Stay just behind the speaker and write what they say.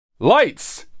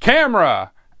Lights,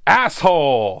 camera,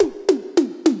 asshole.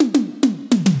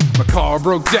 My car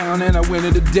broke down and I went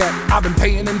into debt. I've been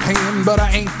paying and paying, but I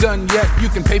ain't done yet. You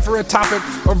can pay for a topic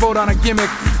or vote on a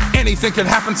gimmick. Anything can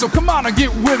happen, so come on and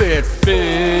get with it.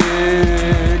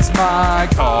 Fix my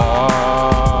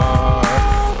car.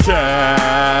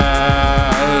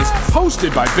 Cast.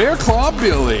 Hosted by Bear Claw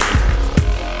Billy.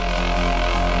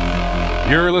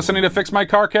 You're listening to Fix My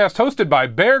Carcast, hosted by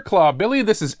Bear Claw Billy.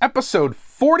 This is episode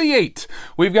 48.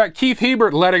 We've got Keith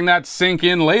Hebert letting that sink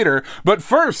in later. But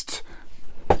first,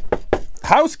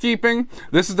 housekeeping.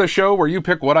 This is the show where you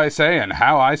pick what I say and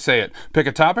how I say it. Pick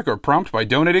a topic or prompt by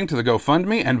donating to the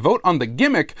GoFundMe and vote on the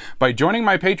gimmick by joining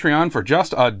my Patreon for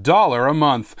just $1 a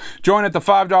month. Join at the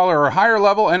 $5 or higher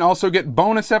level and also get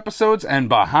bonus episodes and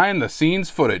behind-the-scenes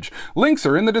footage. Links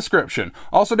are in the description.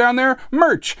 Also down there,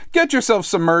 merch. Get yourself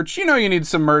some merch. You know you need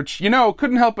some merch. You know,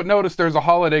 couldn't help but notice there's a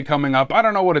holiday coming up. I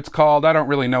don't know what it's called. I don't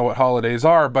really know what holidays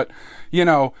are, but, you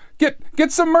know,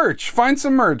 Get some merch. Find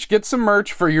some merch. Get some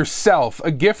merch for yourself.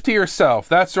 A gift to yourself.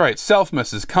 That's right.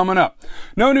 Selfmas is coming up.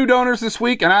 No new donors this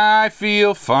week, and I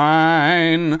feel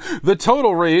fine. The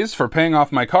total raise for paying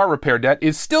off my car repair debt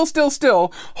is still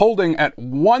holding at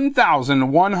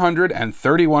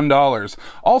 $1,131.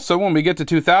 Also, when we get to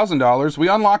 $2,000, we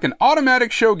unlock an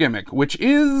automatic show gimmick, which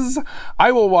is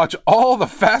I will watch all the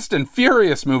Fast and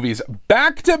Furious movies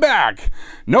back to back.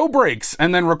 No breaks,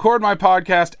 and then record my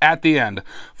podcast at the end.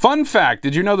 Fun fact,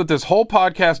 did you know that this whole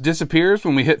podcast disappears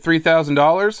when we hit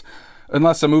 $3,000?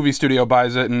 Unless a movie studio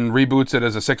buys it and reboots it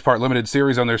as a 6-part limited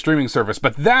series on their streaming service.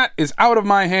 But that is out of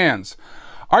my hands.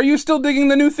 Are you still digging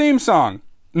the new theme song?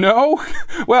 No?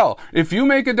 Well, if you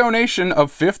make a donation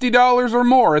of $50 or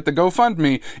more at the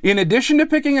GoFundMe, in addition to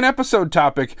picking an episode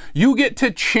topic, you get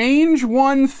to change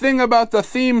one thing about the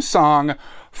theme song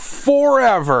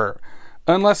forever.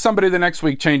 Unless somebody the next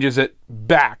week changes it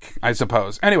back, I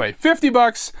suppose. Anyway,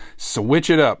 $50, switch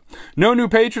it up. No new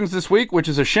patrons this week, which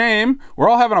is a shame. We're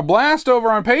all having a blast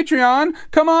over on Patreon.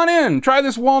 Come on in, try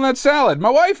this walnut salad. My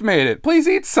wife made it. Please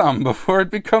eat some before it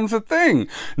becomes a thing.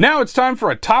 Now it's time for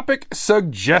a topic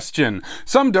suggestion.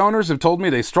 Some donors have told me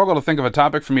they struggle to think of a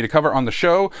topic for me to cover on the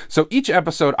show, so each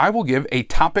episode I will give a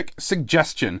topic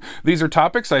suggestion. These are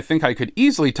topics I think I could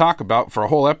easily talk about for a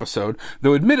whole episode,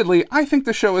 though admittedly, I think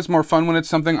the show is more fun when it's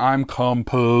something I'm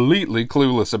completely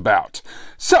clueless about.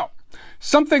 So,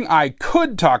 something I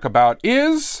could talk about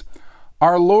is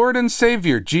our Lord and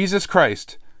Savior, Jesus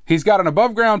Christ. He's got an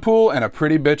above-ground pool and a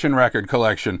pretty bitchin' record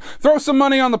collection. Throw some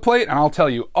money on the plate and I'll tell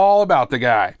you all about the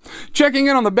guy. Checking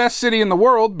in on the best city in the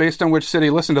world, based on which city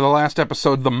listened to the last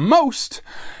episode the most,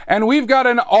 and we've got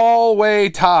an all-way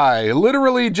tie.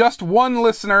 Literally just one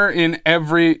listener in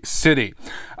every city.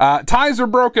 Ties are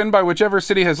broken by whichever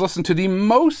city has listened to the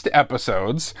most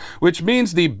episodes, which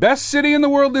means the best city in the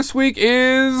world this week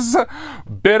is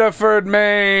Biddeford,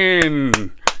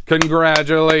 Maine.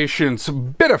 Congratulations,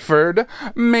 Biddeford,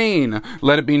 Maine.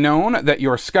 Let it be known that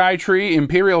your Skytree,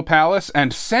 Imperial Palace,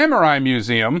 and Samurai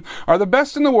Museum are the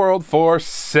best in the world for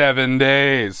 7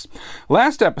 days.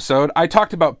 Last episode, I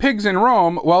talked about pigs in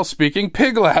Rome while speaking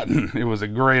Pig Latin. It was a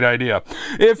great idea.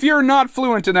 If you're not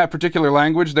fluent in that particular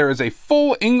language, there is a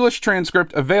full English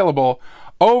transcript available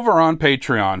over on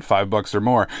Patreon, $5 or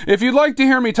more. If you'd like to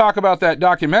hear me talk about that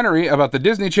documentary about the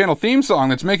Disney Channel theme song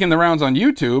that's making the rounds on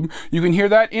YouTube, you can hear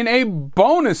that in a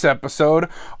bonus episode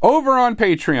over on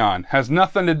Patreon. Has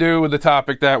nothing to do with the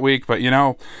topic that week, but you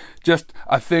know, just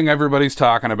a thing everybody's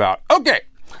talking about. Okay,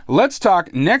 let's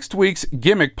talk next week's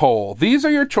gimmick poll. These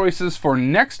are your choices for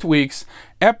next week's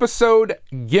episode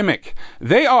gimmick.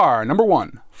 They are, number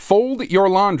 1, fold your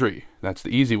laundry. That's the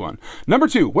easy one. Number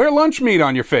 2, wear lunch meat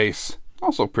on your face.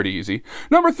 Also pretty easy.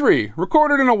 Number 3,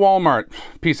 record it in a Walmart.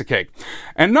 Piece of cake.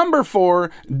 And number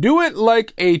 4, do it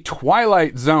like a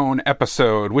Twilight Zone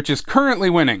episode, which is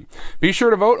currently winning. Be sure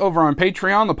to vote over on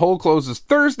Patreon. The poll closes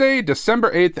Thursday,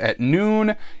 December 8th at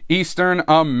noon Eastern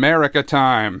America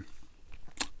time.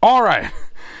 All right.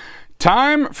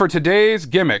 Time for today's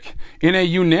gimmick. In a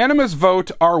unanimous vote,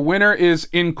 our winner is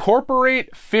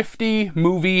incorporate 50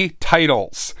 movie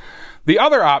titles. The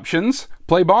other options: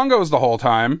 play bongos the whole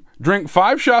time, drink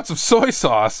 5 shots of soy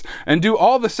sauce, and do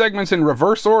all the segments in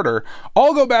reverse order,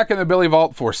 all go back in the Billy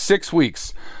Vault for 6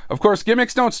 weeks. Of course,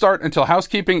 gimmicks don't start until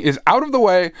housekeeping is out of the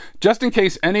way, just in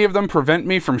case any of them prevent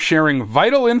me from sharing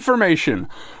vital information.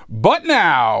 But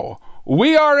now,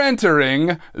 we are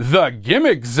entering the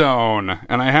gimmick zone,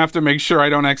 and I have to make sure I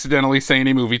don't accidentally say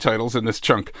any movie titles in this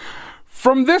chunk.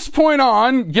 From this point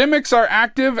on, gimmicks are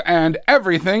active and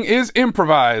everything is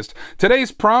improvised.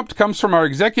 Today's prompt comes from our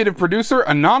executive producer,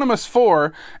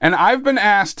 Anonymous4, and I've been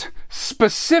asked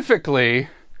specifically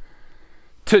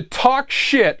to talk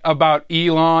shit about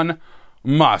Elon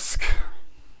Musk.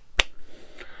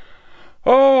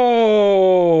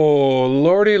 Oh,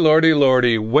 lordy, lordy,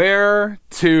 lordy, where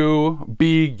to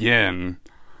begin?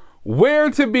 Where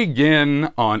to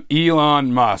begin on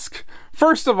Elon Musk?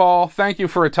 First of all, thank you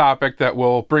for a topic that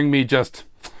will bring me just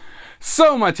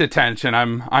so much attention.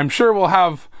 I'm sure we'll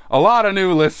have a lot of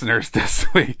new listeners this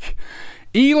week.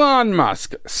 Elon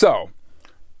Musk. So,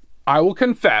 I will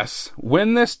confess,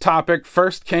 when this topic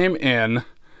first came in,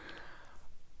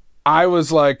 I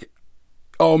was like,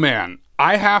 oh man,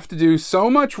 I have to do so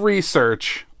much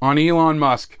research on Elon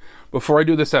Musk before I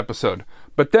do this episode.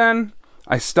 But then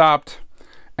I stopped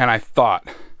and I thought,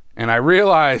 and I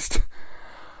realized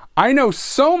I know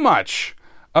so much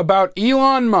about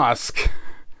Elon Musk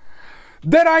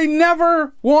that I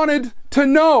never wanted to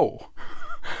know.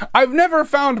 I've never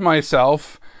found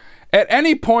myself at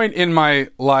any point in my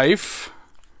life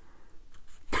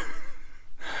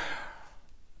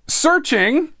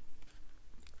searching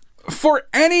for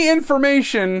any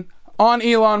information on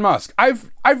Elon Musk.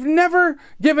 I've never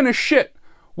given a shit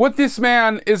what this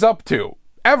man is up to,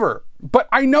 ever. But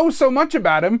I know so much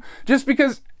about him just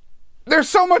because there's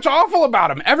so much awful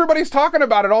about him. Everybody's talking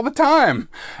about it all the time.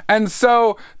 And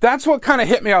so that's what kind of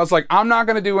hit me. I was like, I'm not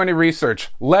going to do any research.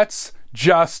 Let's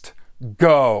just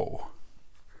go.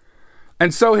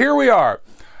 And so here we are.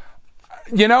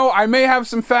 You know, I may have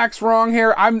some facts wrong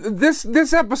here.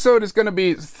 This episode is going to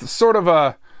be sort of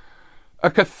a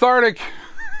cathartic.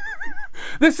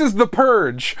 This is the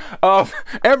purge of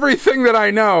everything that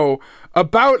I know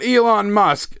about Elon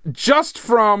Musk just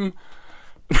from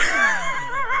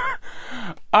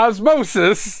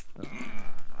osmosis.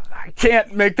 I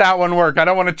can't make that one work. I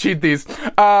don't want to cheat these.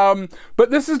 But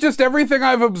this is just everything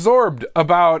I've absorbed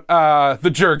about the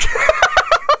jerk.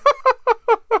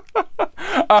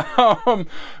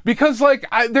 Because like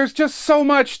there's just so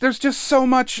much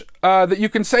that you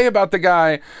can say about the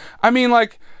guy. I mean,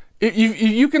 like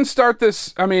you can start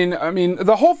this. I mean,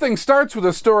 the whole thing starts with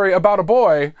a story about a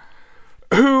boy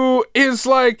who is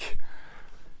like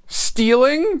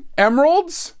stealing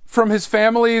emeralds from his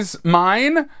family's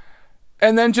mine,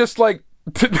 and then just like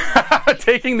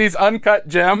taking these uncut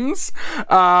gems.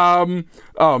 Oh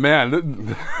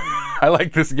man. I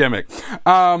like this gimmick.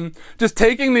 Just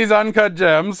taking these uncut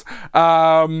gems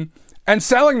and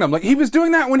selling them. Like he was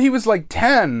doing that when he was like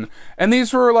 10, and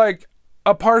these were like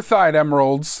apartheid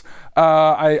emeralds.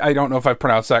 I don't know if I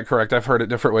pronounced that correct. I've heard it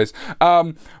different ways.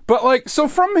 But like, so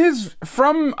from his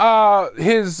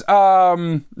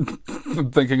I'm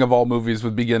thinking of all movies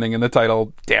with beginning in the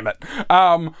title. Damn it.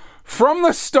 From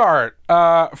the start,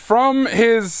 from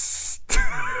his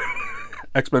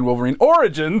X-Men Wolverine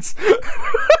Origins.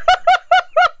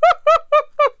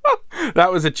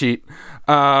 That was a cheat.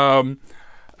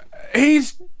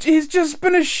 He's just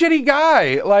been a shitty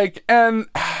guy. Like, and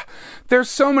there's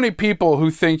so many people who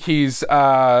think he's, you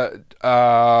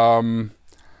know,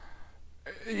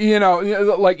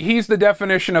 like he's the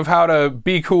definition of how to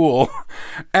be cool.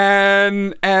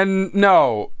 And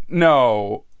no,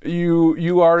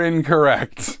 you are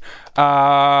incorrect.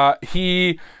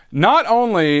 He not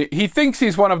only, he thinks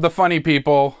he's one of the funny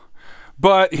people,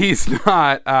 but he's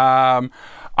not.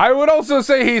 I would also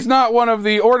say he's not one of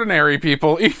the ordinary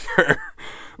people either.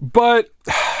 But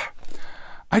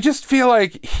I just feel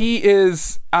like he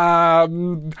is, I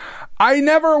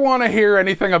never want to hear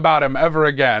anything about him ever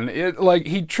again. Like,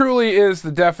 he truly is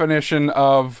the definition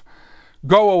of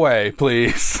go away,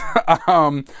 please.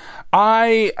 Okay.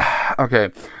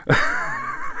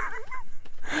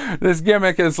 This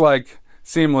gimmick is like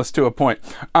seamless to a point.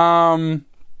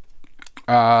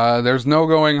 There's no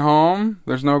going home.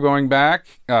 There's no going back.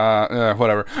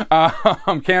 Whatever.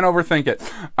 Can't overthink it.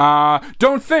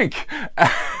 Don't think.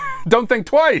 Don't think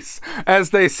twice,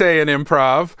 as they say in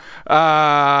improv.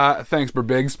 Thanks,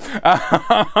 Biggs.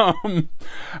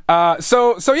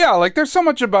 So yeah, like there's so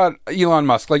much about Elon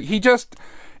Musk. Like he has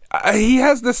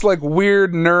this like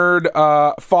weird nerd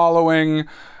following.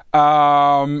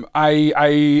 I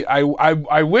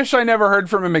wish I never heard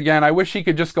from him again. I wish he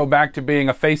could just go back to being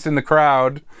a face in the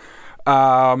crowd.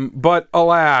 But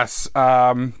alas,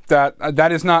 that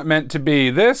is not meant to be.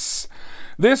 This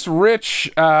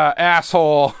rich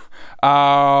asshole.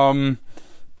 He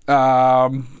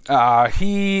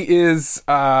is.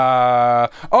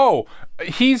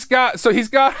 He's got.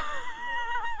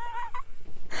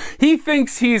 He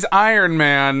thinks he's Iron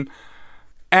Man,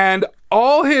 and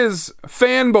all his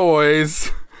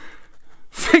fanboys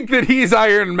think that he's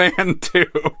Iron Man too.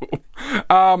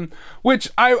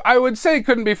 Which I would say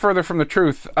couldn't be further from the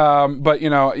truth. But,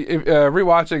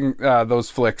 rewatching those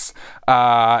flicks,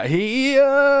 Iron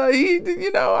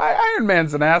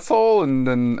Man's an asshole, and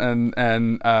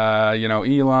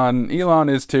Elon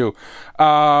is too.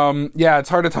 It's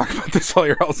hard to talk about this while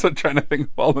you're also trying to think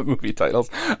of all the movie titles.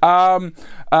 But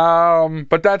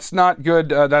that's not good.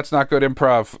 That's not good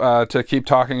improv, to keep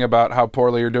talking about how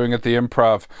poorly you're doing at the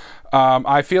improv.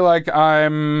 I feel like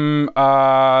I'm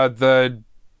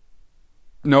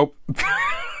Nope.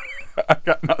 I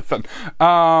got nothing.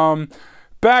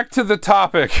 Back to the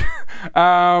topic.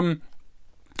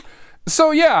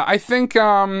 So yeah, I think,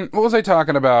 what was I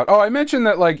talking about? Oh, I mentioned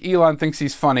that, like, Elon thinks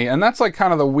he's funny, and that's, like,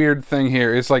 kind of the weird thing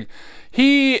here, is, like,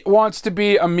 he wants to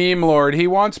be a meme lord. He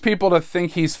wants people to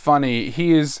think he's funny.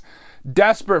 He is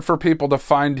desperate for people to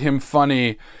find him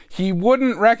funny. He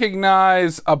wouldn't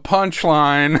recognize a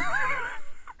punchline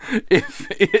if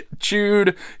it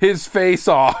chewed his face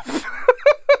off.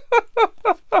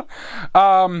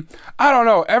 I don't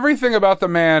know. Everything about the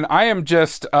man, I am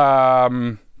just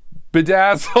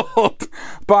bedazzled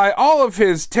by all of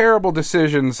his terrible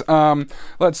decisions.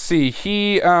 Let's see.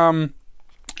 He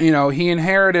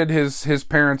inherited his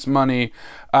parents' money.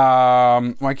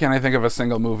 Why can't I think of a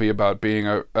single movie about being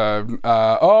it's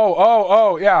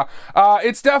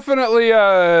definitely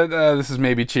this is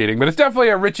maybe cheating, but it's definitely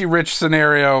a Richie Rich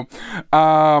scenario,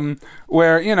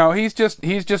 where, he's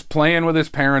just playing with his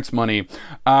parents' money.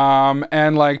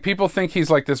 And, like, people think he's,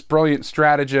 like, this brilliant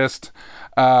strategist.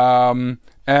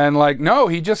 And, like, no,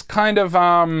 he just kind of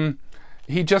infiltrates.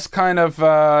 He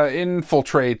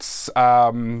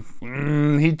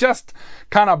just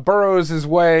kind of burrows his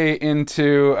way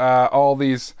into all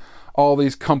these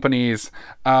companies.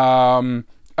 And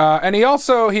he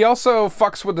also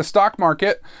fucks with the stock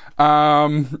market.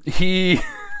 He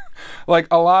like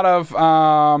a lot of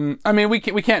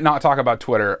we can't not talk about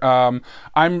Twitter. I'm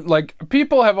like,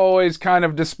 people have always kind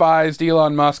of despised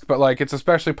Elon Musk, but, like, it's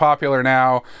especially popular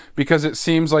now because it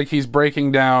seems like he's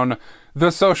breaking down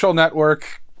the social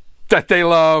network that they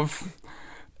love.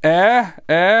 I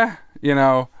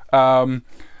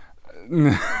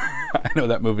know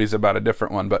that movie's about a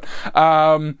different one, but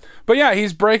yeah,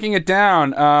 he's breaking it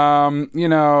down.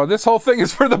 This whole thing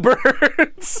is for the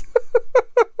birds.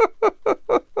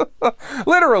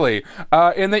 Literally,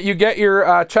 in that you get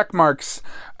your check marks,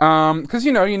 because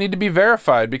you need to be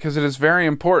verified, because it is very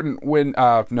important when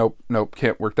nope,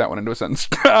 can't work that one into a sentence.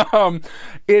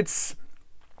 It's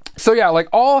so yeah, like,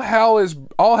 all hell is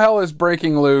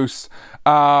breaking loose.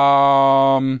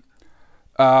 Though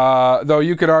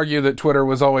you could argue that Twitter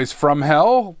was always from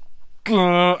hell.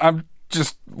 I'm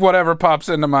just, whatever pops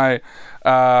into my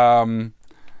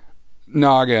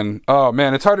noggin. Oh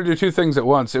man, it's hard to do two things at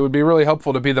once. It would be really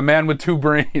helpful to be the man with two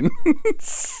brains.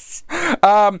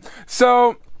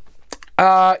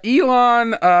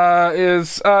 Elon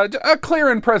is a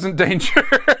clear and present danger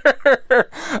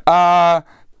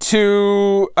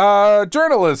to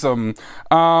journalism,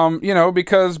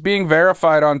 because being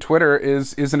verified on Twitter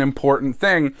is an important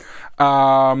thing.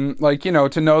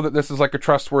 To know that this is, like, a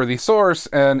trustworthy source.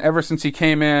 And ever since he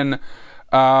came in,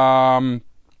 for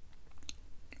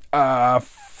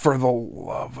the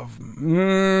love of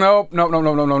no,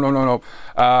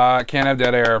 can't have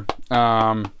dead air,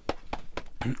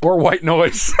 or white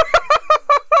noise.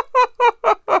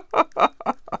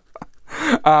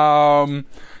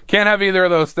 Can't have either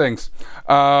of those things.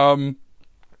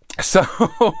 So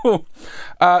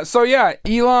yeah,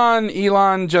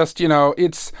 Elon just,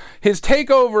 it's his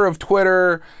takeover of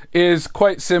Twitter is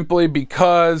quite simply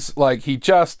because, like,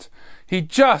 just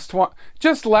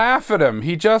laugh at him.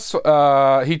 He just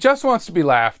wants to be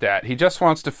laughed at. He just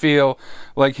wants to feel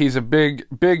like he's a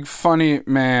big funny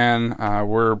man.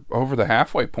 We're over the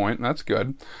halfway point, and that's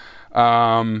good.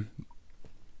 Oh,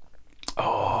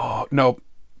 nope.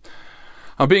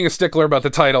 I'm being a stickler about the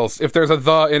titles. If there's a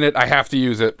 "the" in it, I have to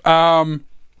use it. Elon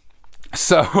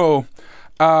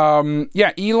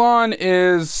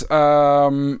is,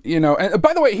 and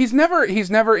by the way, he's never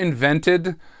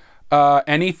invented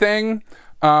anything.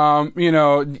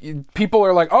 People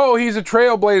are like, oh, he's a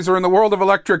trailblazer in the world of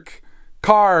electric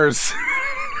cars.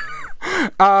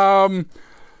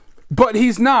 But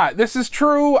he's not. This is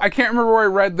true. I can't remember where I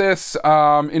read this.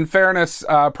 In fairness,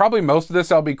 probably most of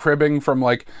this I'll be cribbing from,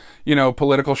 like,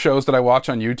 political shows that I watch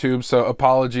on YouTube. So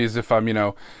apologies if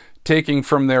I'm, taking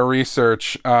from their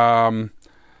research. But,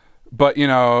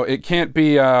 it can't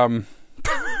be... I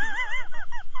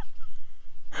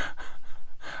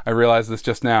realized this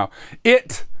just now.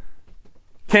 It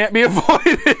can't be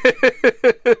avoided.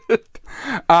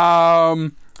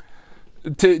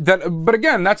 But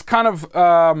again, that's kind of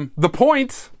the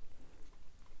point.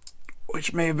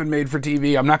 which may have been made for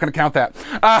TV. I'm not going to count that.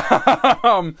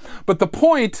 But the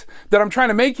point that I'm trying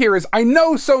to make here is I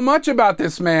know so much about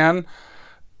this man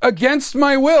against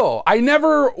my will. I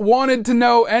never wanted to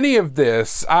know any of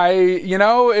this.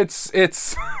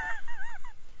 It's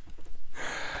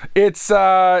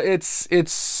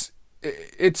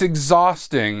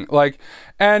exhausting. Like,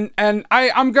 and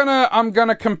I'm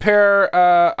gonna compare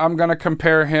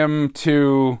him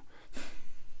to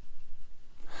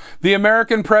the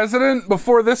American president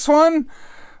before this one.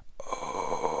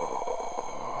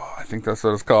 Oh, I think that's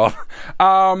what it's called.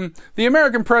 The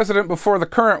American president before the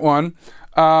current one.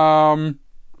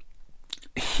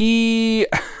 He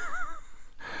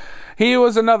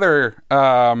was another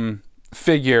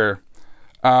figure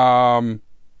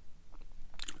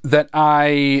that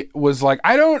I was like,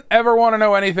 I don't ever want to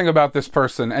know anything about this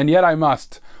person, and yet I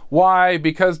must. Why?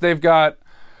 Because they've got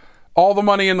all the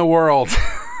money in the world.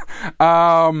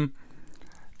 And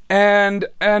I'm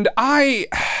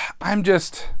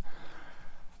just,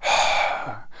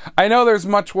 I know there's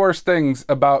much worse things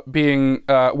about being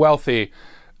wealthy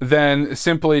than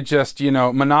simply just,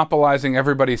 monopolizing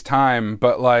everybody's time.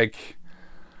 But like,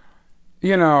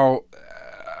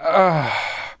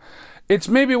 it's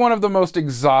maybe one of the most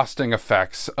exhausting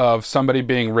effects of somebody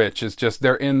being rich is just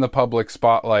they're in the public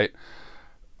spotlight.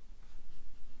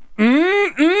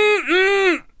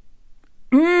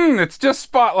 It's just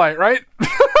spotlight, right?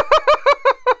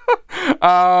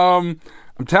 I'm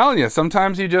telling you,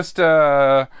 sometimes you just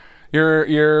you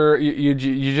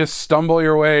just stumble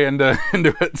your way into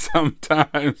it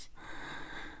sometimes.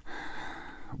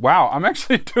 Wow, I'm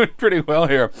actually doing pretty well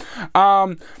here.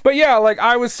 But yeah, like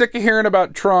I was sick of hearing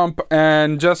about Trump,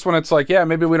 and just when it's like, yeah,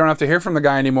 maybe we don't have to hear from the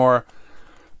guy anymore,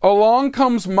 along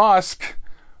comes Musk,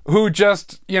 who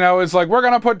just, is like, we're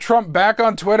going to put Trump back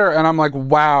on Twitter. And I'm like,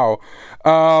 wow.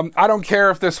 I don't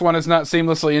care if this one is not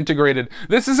seamlessly integrated.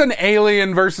 This is an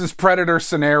Alien versus Predator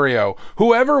scenario.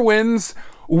 Whoever wins,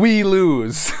 we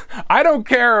lose. I don't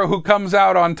care who comes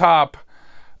out on top.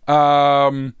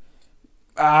 I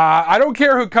don't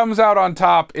care who comes out on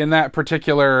top in that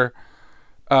particular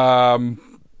in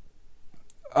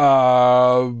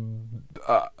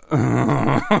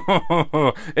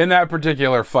that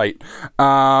particular fight.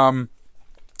 I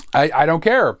don't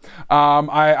care.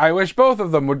 I wish both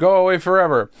of them would go away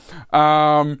forever.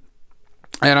 And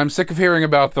I'm sick of hearing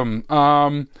about them.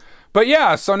 But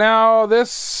yeah, so now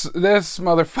this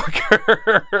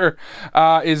motherfucker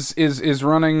is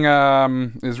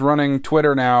running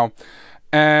Twitter now.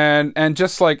 And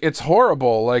just like, it's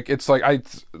horrible. Like, it's like,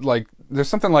 there's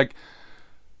something like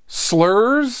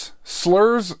slur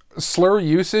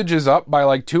usage is up by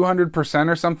like 200%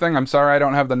 or something. I'm sorry, I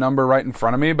don't have the number right in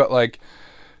front of me, but like,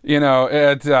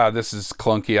 this is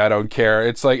clunky. I don't care.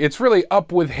 It's like, it's really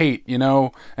up with hate,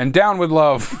 and down with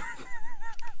love.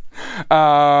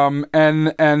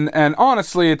 And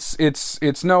honestly,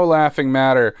 it's no laughing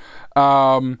matter.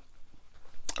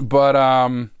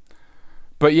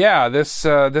 But yeah, this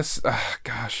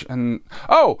gosh, and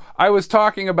I was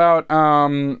talking about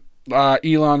Elon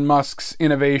Musk's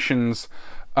innovations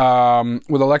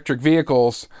with electric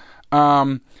vehicles,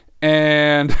 and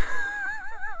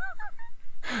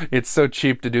it's so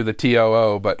cheap to do the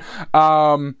TOO, but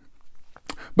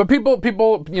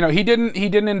people, he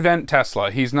didn't invent Tesla.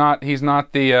 He's not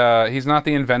the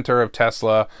inventor of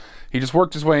Tesla. He just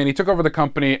worked his way and he took over the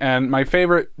company. And my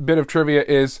favorite bit of trivia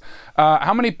is,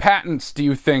 how many patents do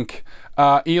you think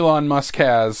Elon Musk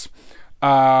has?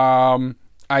 I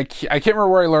can't remember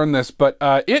where I learned this, but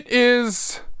it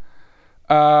is,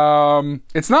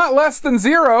 it's not less than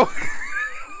 0.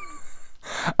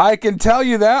 I can tell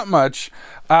you that much.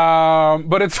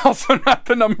 But it's also not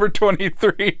the number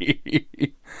 23.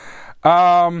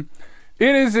 It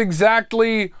is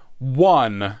exactly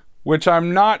 1. Which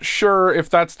I'm not sure if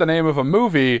that's the name of a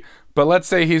movie, but let's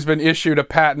say he's been issued a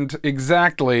patent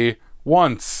exactly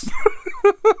once.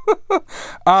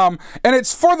 And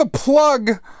it's for the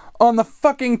plug on the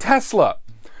fucking Tesla.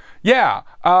 Yeah,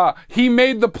 he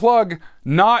made the plug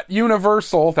not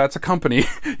universal. That's a company.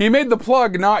 He made the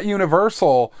plug not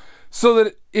universal so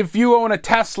that if you own a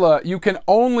Tesla, you can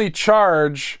only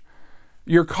charge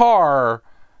your car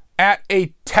at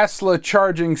a Tesla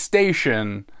charging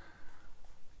station.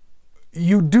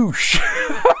 You douche.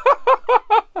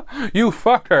 You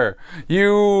fucker.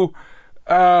 You,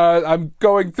 I'm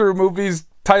going through movies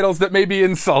titles that may be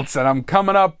insults and I'm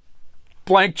coming up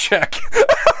blank check.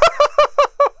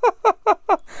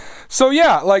 So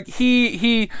yeah, like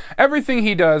he everything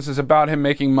he does is about him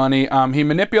making money. He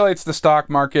manipulates the stock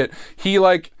market. He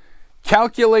like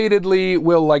calculatedly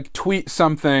will like tweet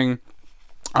something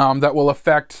that will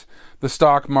affect the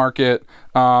stock market,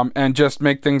 and just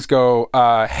make things go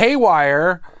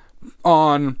haywire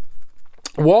on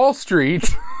Wall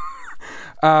Street.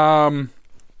 And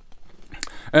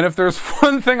if there's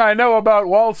one thing I know about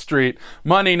Wall Street,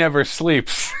 money never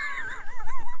sleeps.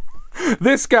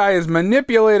 This guy is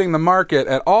manipulating the market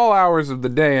at all hours of the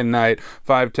day and night.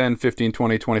 5, 10, 15,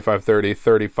 20, 25, 30,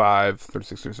 35,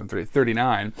 36, 37, 30,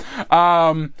 39.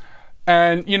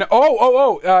 And, you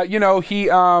know, you know, he,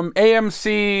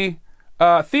 AMC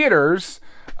theaters,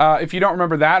 if you don't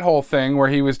remember that whole thing where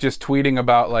he was just tweeting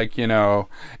about, like, you know,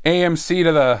 AMC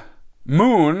to the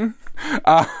moon.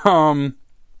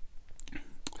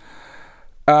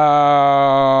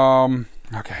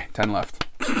 Okay, 10 left.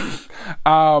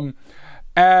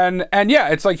 And yeah,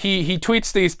 it's like he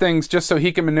tweets these things just so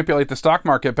he can manipulate the stock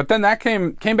market. But then that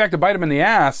came back to bite him in the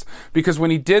ass, because when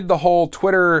he did the whole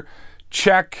Twitter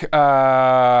check,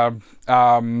 when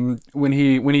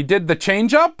he did the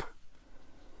change up,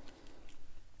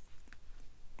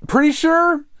 pretty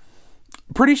sure.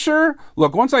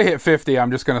 Look, once I hit 50,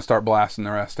 I'm just gonna start blasting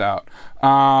the rest out.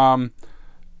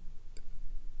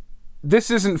 This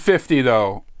isn't 50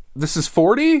 though. This is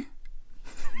 40.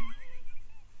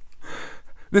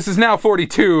 This is now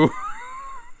 42.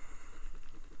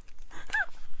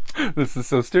 This is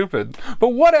so stupid. But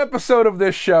what episode of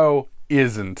this show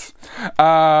isn't?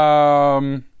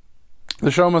 The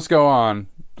show must go on.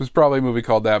 There's probably a movie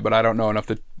called that, but I don't know enough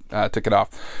to tick it off.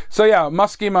 So yeah,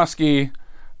 Musky. What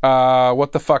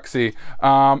the fucksy?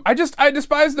 I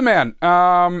despise the man.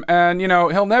 And you know,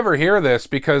 he'll never hear this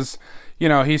because, you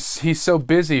know, he's so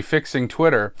busy fixing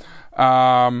Twitter.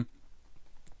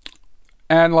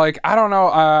 And like, I don't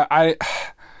know,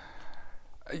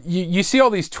 you see all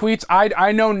these tweets.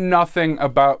 I know nothing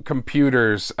about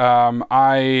computers.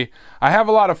 I have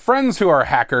a lot of friends who are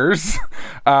hackers,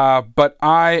 but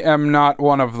I am not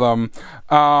one of them.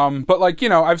 But like, you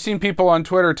know, I've seen people on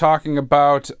Twitter talking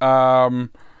about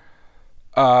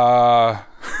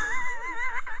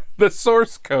the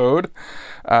source code.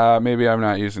 Maybe I'm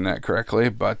not using that correctly,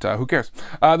 but who cares?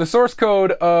 The source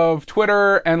code of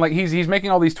Twitter, and like he's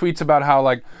making all these tweets about how,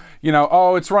 like, you know,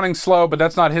 oh, it's running slow, but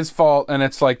that's not his fault. And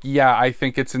it's like, yeah, I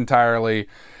think it's entirely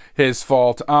his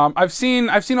fault. I've seen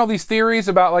all these theories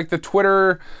about like the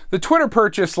Twitter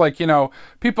purchase. Like, you know,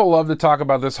 people love to talk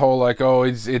about this whole like, oh,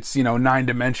 it's you know,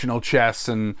 9-dimensional chess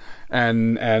and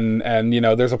you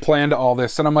know, there's a plan to all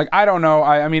this. And I'm like, I don't know.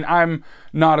 I mean, I'm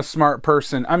not a smart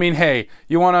person. I mean, hey,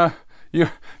 you want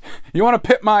to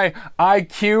pit my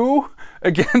IQ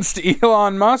against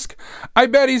Elon Musk? I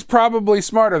bet he's probably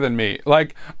smarter than me.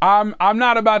 Like, I'm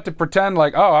not about to pretend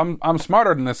like, oh, I'm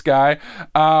smarter than this guy.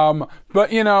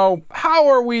 But you know, how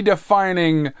are we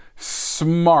defining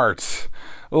smart?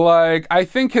 Like, I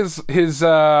think his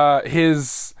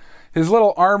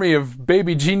little army of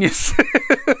baby geniuses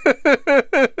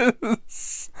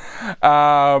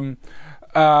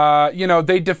you know,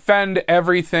 they defend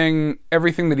everything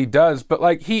that he does, but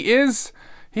like he is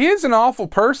an awful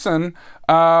person.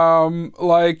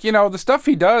 Like, you know, the stuff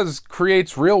he does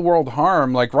creates real world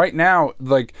harm. Like right now,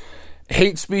 like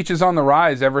hate speech is on the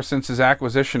rise ever since his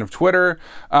acquisition of Twitter.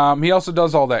 He also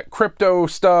does all that crypto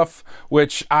stuff,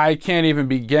 which I can't even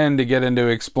begin to get into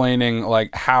explaining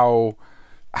like how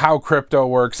crypto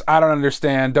works. I don't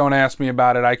understand. Don't ask me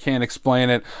about it. I can't explain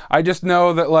it. I just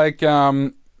know that like,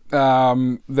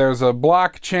 there's a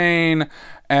blockchain,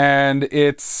 and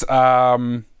it's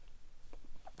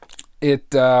it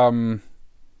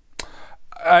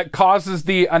causes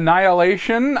the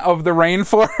annihilation of the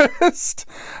rainforest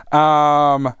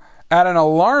at an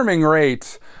alarming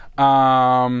rate.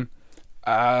 So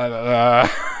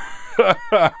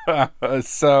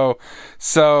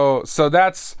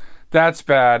that's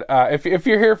bad. If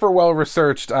you're here for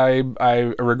well-researched, I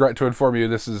regret to inform you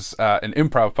this is an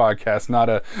improv podcast, not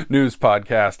a news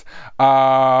podcast.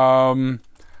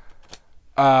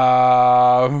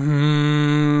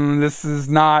 This is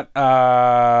not...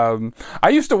 I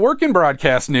used to work in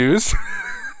broadcast news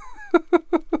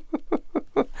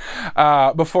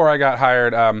before I got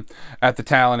hired at the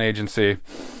talent agency.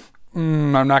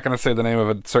 I'm not going to say the name of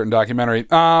a certain documentary.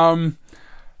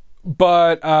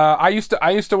 But I used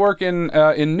to work in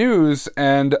news,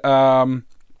 and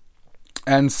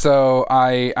so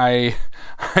I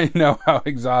know how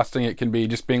exhausting it can be,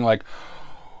 just being like,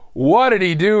 what did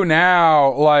he do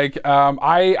now? Like,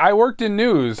 I worked in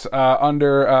news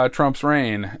under Trump's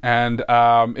reign, and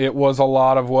it was a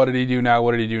lot of what did he do now?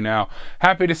 What did he do now?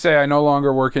 Happy to say I no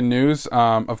longer work in news.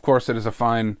 Of course, it is a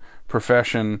fine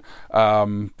profession.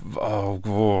 But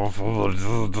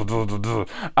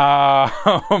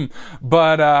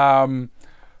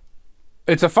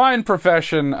it's a fine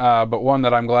profession, but one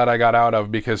that I'm glad I got out of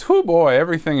because, whoo boy,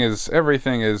 everything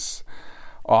is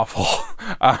awful.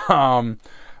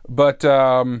 But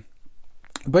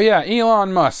yeah,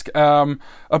 Elon Musk.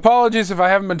 Apologies if I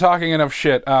haven't been talking enough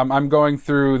shit. I'm going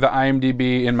through the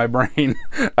IMDb in my brain,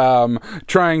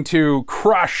 trying to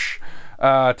crush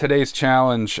today's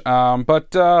challenge.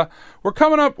 But we're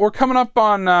coming up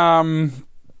on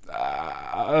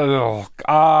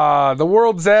the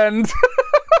world's end.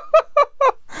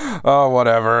 Oh,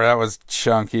 whatever. That was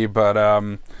chunky, but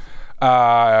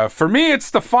for me, it's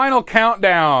the final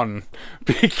countdown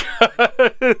because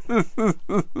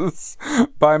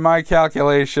by my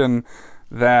calculation,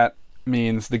 that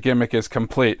means the gimmick is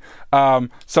complete.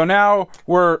 So now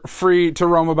we're free to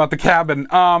roam about the cabin.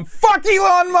 Fuck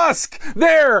Elon Musk!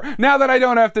 There! Now that I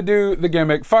don't have to do the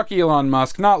gimmick, fuck Elon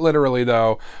Musk. Not literally,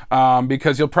 though,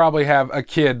 because you'll probably have a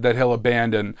kid that he'll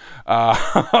abandon. Yeah,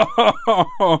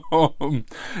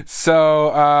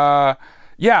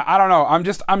 I don't know.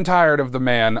 I'm tired of the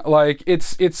man. Like,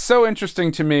 it's so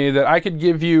interesting to me that I could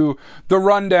give you the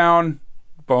rundown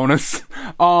bonus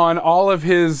on all of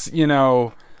his,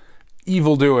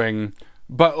 evil doing.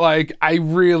 But, like, I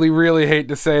really, really hate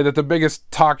to say that the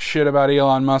biggest talk shit about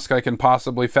Elon Musk I can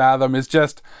possibly fathom is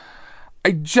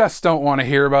I just don't want to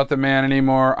hear about the man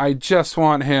anymore. I just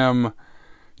want him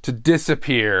to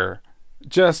disappear.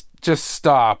 Just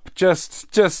stop. Just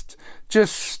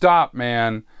stop,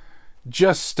 man.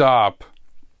 Just stop.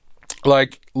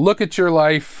 Like, look at your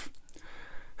life.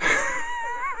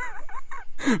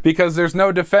 Because there's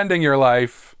no defending your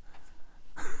life.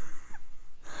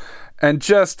 And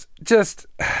just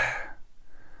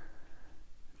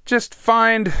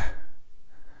find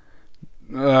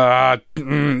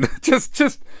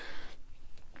just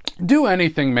do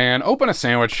anything, man. Open a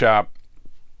sandwich shop.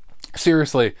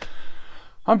 Seriously.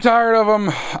 I'm tired of him.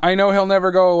 I know he'll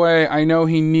never go away. I know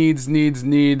he needs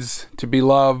to be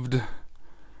loved.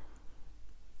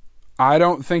 I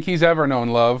don't think he's ever known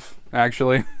love,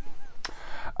 actually.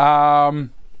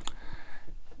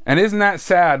 And isn't that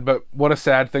sad? But what a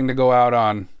sad thing to go out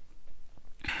on.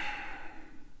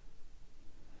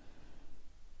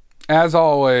 As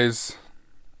always,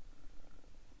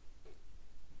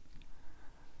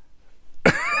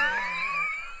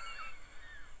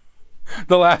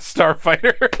 the last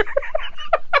Starfighter.